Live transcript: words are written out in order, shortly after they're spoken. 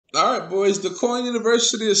All right, boys. The Coin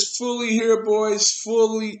University is fully here, boys.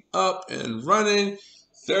 Fully up and running.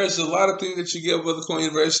 There's a lot of things that you get with the Coin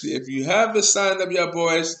University. If you haven't signed up yet,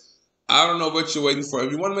 boys, I don't know what you're waiting for.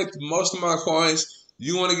 If you want to make the most amount of coins,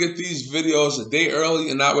 you want to get these videos a day early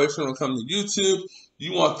and not wait for them to come to YouTube.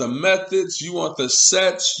 You want the methods. You want the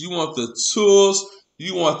sets. You want the tools.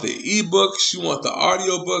 You want the ebooks. You want the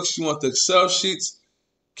audio books. You want the Excel sheets.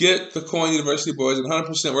 Get the Coin University, boys. It's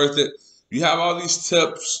 100% worth it. You have all these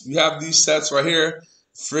tips. You have these sets right here.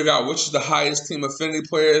 Figure out which is the highest team affinity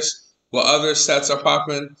players, what other sets are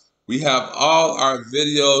popping. We have all our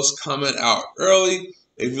videos coming out early.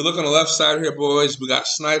 If you look on the left side here, boys, we got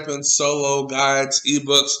sniping, solo, guides,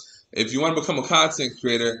 ebooks. If you want to become a content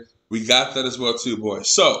creator, we got that as well too,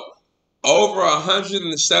 boys. So, over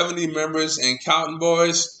 170 members and counting,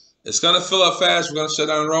 boys. It's going to fill up fast. We're going to shut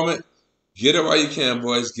down enrollment. Get it while you can,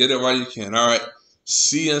 boys. Get it while you can. All right.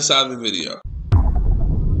 See you inside the video.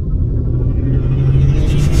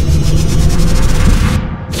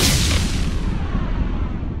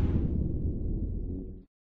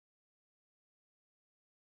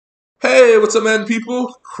 Hey, what's up, man,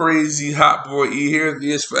 people? Crazy Hot Boy E here.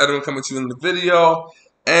 The is for Edwin coming to you in the video.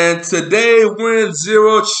 And today we're in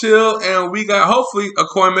Zero Chill, and we got hopefully a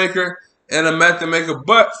coin maker and a method maker.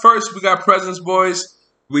 But first, we got presents, boys.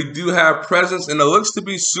 We do have presents, and it looks to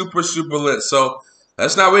be super, super lit. So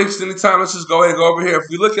let's not waste any time. Let's just go ahead and go over here. If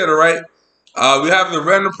we look at it right, we have the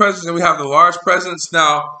random presents and we have the large presents.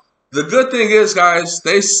 Now, the good thing is, guys,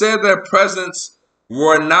 they said that presents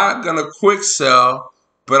were not going to quick sell,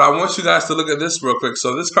 but I want you guys to look at this real quick.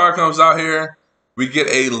 So this card comes out here. We get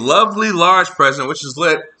a lovely large present, which is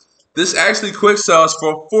lit. This actually quick sells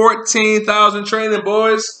for 14,000 training,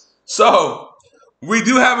 boys. So we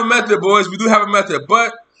do have a method, boys. We do have a method,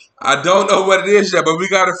 but I don't know what it is yet, but we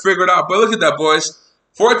got to figure it out. But look at that, boys.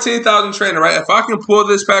 14,000 training, right? If I can pull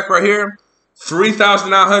this pack right here,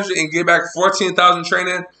 3,900 and get back 14,000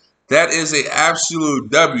 training, that is an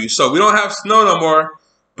absolute W. So we don't have snow no more,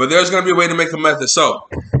 but there's going to be a way to make a method. So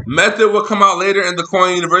method will come out later in the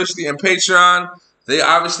Coin University and Patreon. They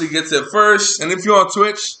obviously get it first. And if you're on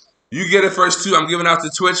Twitch, you get it first too. I'm giving out to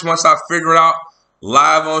Twitch once I figure it out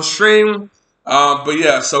live on stream. But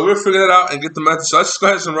yeah, so we'll figure it out and get the method. So let's just go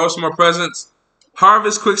ahead and roll some more presents.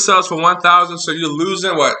 Harvest quick sells for 1,000, so you're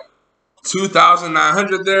losing what,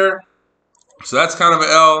 2,900 there. So that's kind of an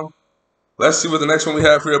L. Let's see what the next one we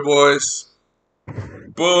have here, boys.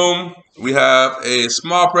 Boom, we have a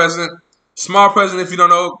small present. Small present, if you don't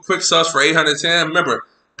know, quick sells for 810. Remember,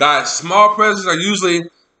 guys, small presents are usually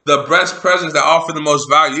the best presents that offer the most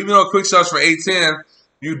value. Even though quick sells for 810,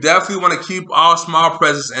 you definitely want to keep all small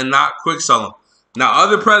presents and not quick sell them. Now,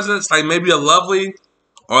 other presents, like maybe a lovely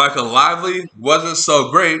or like a lively, wasn't so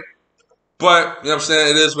great. But, you know what I'm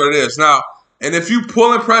saying, it is what it is. Now, and if you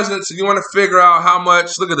pull in presents and you want to figure out how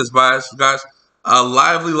much, look at this, guys. A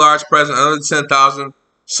lively large present, another 10,000.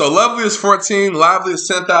 So lovely is 14, lively is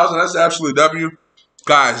 10,000. That's absolutely W.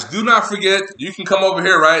 Guys, do not forget, you can come over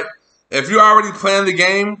here, right? If you're already playing the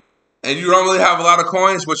game and you don't really have a lot of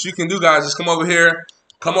coins, what you can do, guys, is come over here.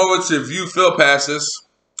 Come over to view field passes.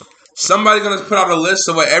 Somebody's going to put out a list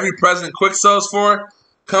of what every present quick sells for.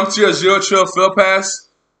 Come to your Zero Chill field pass.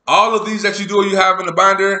 All of these that you do, you have in the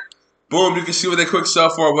binder. Boom, you can see what they quick sell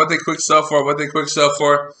for, what they quick sell for, what they quick sell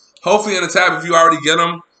for. Hopefully in the tab, if you already get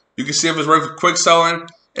them, you can see if it's worth quick selling.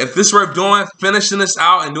 If this is worth doing, finishing this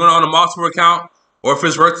out and doing it on a multiple account, or if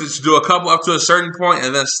it's worth it to do a couple up to a certain point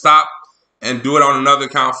and then stop and do it on another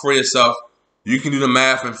account for yourself, you can do the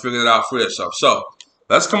math and figure it out for yourself. So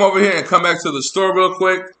let's come over here and come back to the store real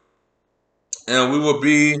quick. And we will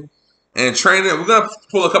be in training. We're going to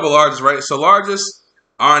pull a couple larges, right? So largest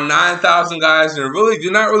are 9,000 guys. And really,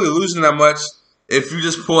 you're not really losing that much if you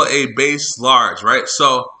just pull a base large, right?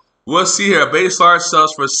 So we'll see here. A base large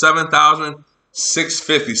sells for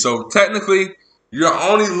 7,650. So technically, you're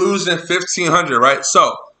only losing 1,500, right?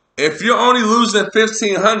 So if you're only losing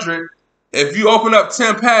 1,500, if you open up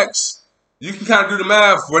 10 packs, you can kind of do the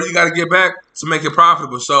math. What do you got to get back to make it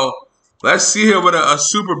profitable? So let's see here what a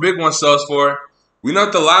super big one sells for. We know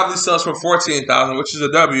that the lively sells for 14,000, which is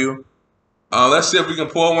a W. Let's see if we can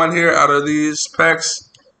pull one here out of these packs.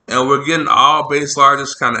 And we're getting all base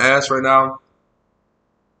largest kind of ass right now.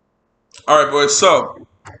 All right, boys. So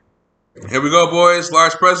here we go, boys.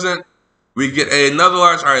 Large present. We get another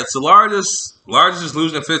large. All right, so largest is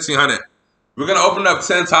losing 1,500. We're going to open up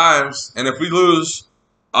 10 times. And if we lose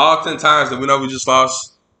all 10 times, then we know we just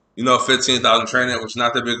lost, 15,000 training, which is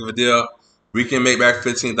not that big of a deal. We can make back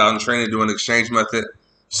 15,000 training doing the exchange method.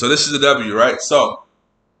 So this is a W, right? So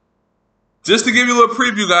Just to give you a little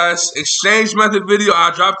preview, guys, exchange method video,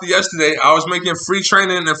 I dropped it yesterday. I was making free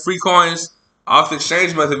training and free coins off the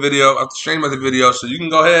exchange method video, so you can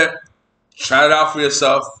go ahead, try it out for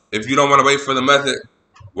yourself if you don't want to wait for the method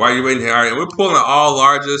while you're waiting here. All right, we're pulling all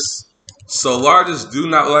largest. So largest do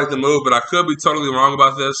not like the move, but I could be totally wrong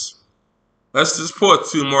about this. Let's just pull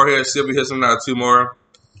 2 more here, see if we hit something out of 2 more.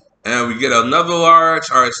 And we get another large.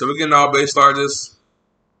 All right, so we're getting all base largest.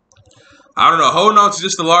 I don't know, holding on to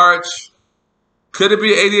just the large. Could it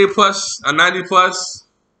be 88 plus, a 90 plus?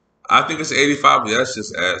 I think it's 85. Yeah, that's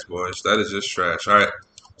just ass, boys. That is just trash. All right.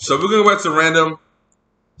 So we're going to go back to random.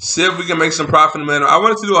 See if we can make some profit in a minute. I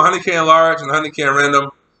wanted to do 100K in large and 100K in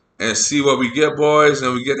random and see what we get, boys.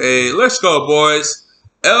 And we get a, let's go, boys.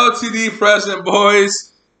 LTD present,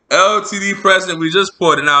 boys. LTD present. We just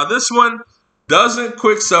pulled it. Now, this one doesn't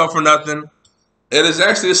quick sell for nothing. It is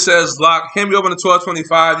actually, it says lock. Can be open to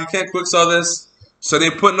 1225. You can't quick sell this. So they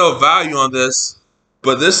put no value on this.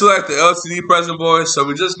 But this is like the LTD present, boys. So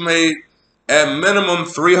we just made, at minimum,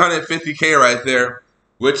 350K right there,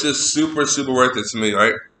 which is super, super worth it to me,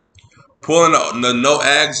 right? Pulling the no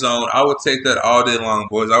ag zone, I would take that all day long,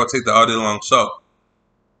 boys. I would take that all day long. So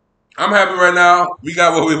I'm happy right now. We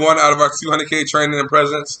got what we want out of our 200K training and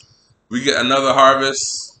presents. We get another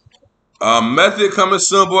harvest. Method coming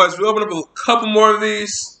soon, boys. We open up a couple more of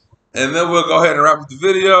these, and then we'll go ahead and wrap up the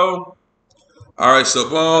video. All right, so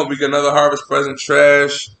boom, we get another harvest present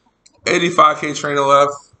trash. 85K trainer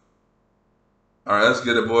left. All right, let's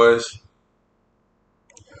get it, boys.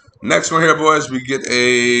 Next one here, boys, we get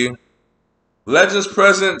a Legends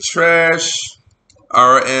present trash.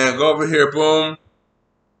 All right, and go over here, boom.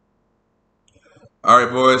 All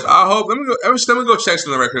right, boys. I hope, let me go check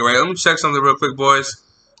something right quick, right? Let me check something real quick, boys.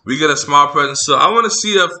 We get a small present. So I want to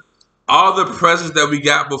see if all the presents that we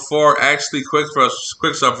got before actually quick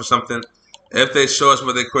sell for something. If they show us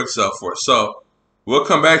what they quick sell for. So we'll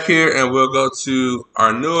come back here and we'll go to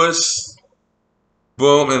our newest.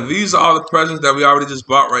 Boom. And these are all the presents that we already just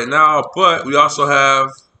bought right now. But we also have,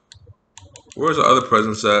 where's the other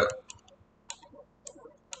presents at?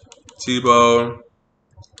 Tebow.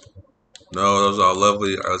 No, those are all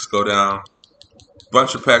lovely. All right, let's go down.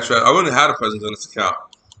 Bunch of packs. I wouldn't have had a present on this account.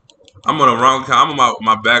 I'm on the wrong account. I'm on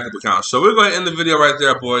my backup account. So we're going to end the video right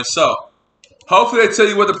there, boys. So hopefully they tell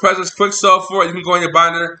you what the presents quick sell for. You can go in your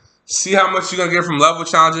binder, see how much you're going to get from level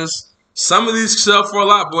challenges. Some of these sell for a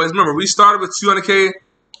lot, boys. Remember, we started with 200K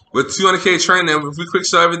training. If we quick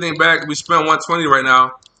sell everything back, we spent 120 right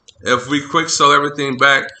now. If we quick sell everything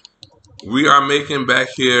back, we are making back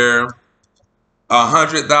here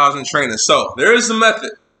 100,000 training. So there is a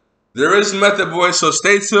method. There is a method, boys. So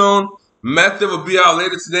stay tuned. Method will be out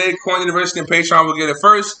later today. Coin University and Patreon will get it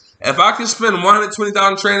first. If I can spend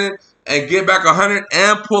 120,000 training and get back 100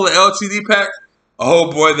 and pull an LTD pack,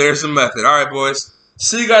 oh boy, there's a method. All right, boys.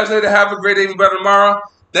 See you guys later. Have a great day. Even better tomorrow.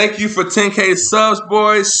 Thank you for 10K subs,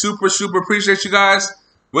 boys. Super, super appreciate you guys.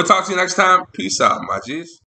 We'll talk to you next time. Peace out, my G's.